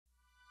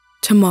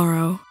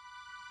Tomorrow.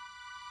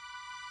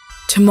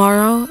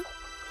 Tomorrow,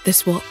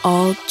 this will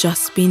all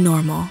just be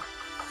normal.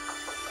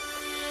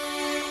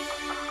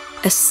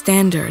 A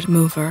standard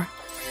mover.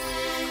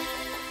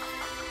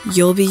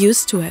 You'll be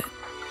used to it.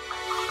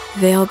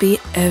 They'll be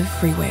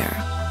everywhere.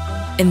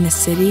 In the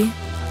city,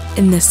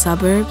 in the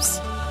suburbs,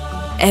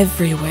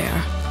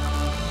 everywhere.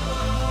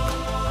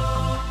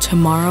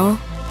 Tomorrow,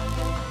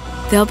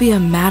 they'll be a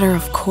matter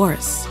of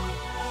course.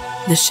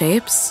 The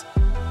shapes?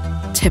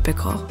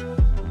 Typical.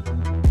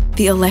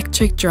 The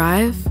electric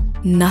drive?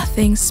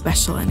 Nothing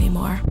special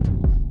anymore.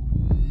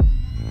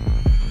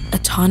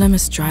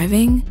 Autonomous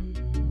driving?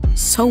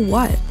 So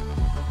what?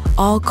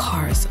 All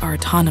cars are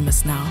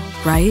autonomous now,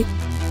 right?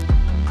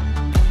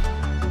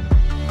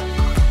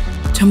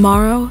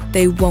 Tomorrow,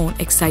 they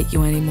won't excite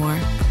you anymore.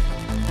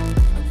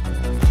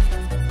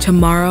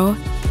 Tomorrow,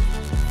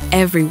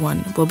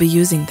 everyone will be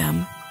using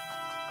them.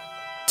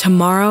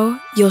 Tomorrow,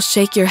 you'll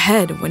shake your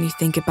head when you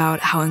think about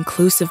how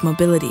inclusive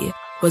mobility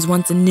was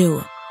once a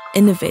new,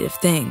 innovative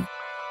thing.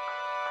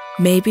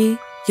 Maybe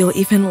you'll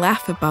even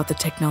laugh about the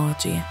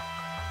technology,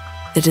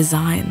 the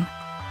design,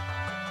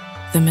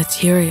 the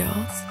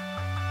materials,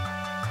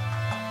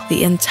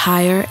 the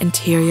entire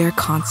interior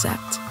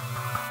concept.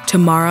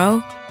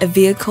 Tomorrow, a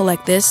vehicle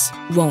like this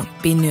won't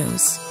be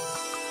news.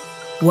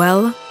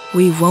 Well,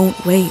 we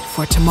won't wait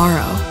for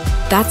tomorrow.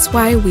 That's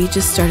why we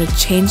just started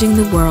changing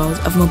the world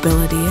of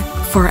mobility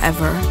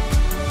forever.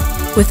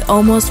 With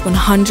almost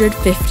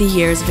 150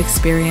 years of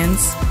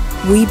experience,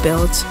 we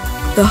built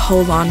the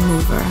HOLON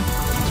mover.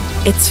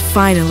 It's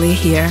finally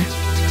here.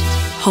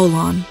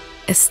 HOLON,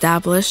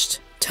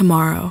 established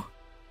tomorrow.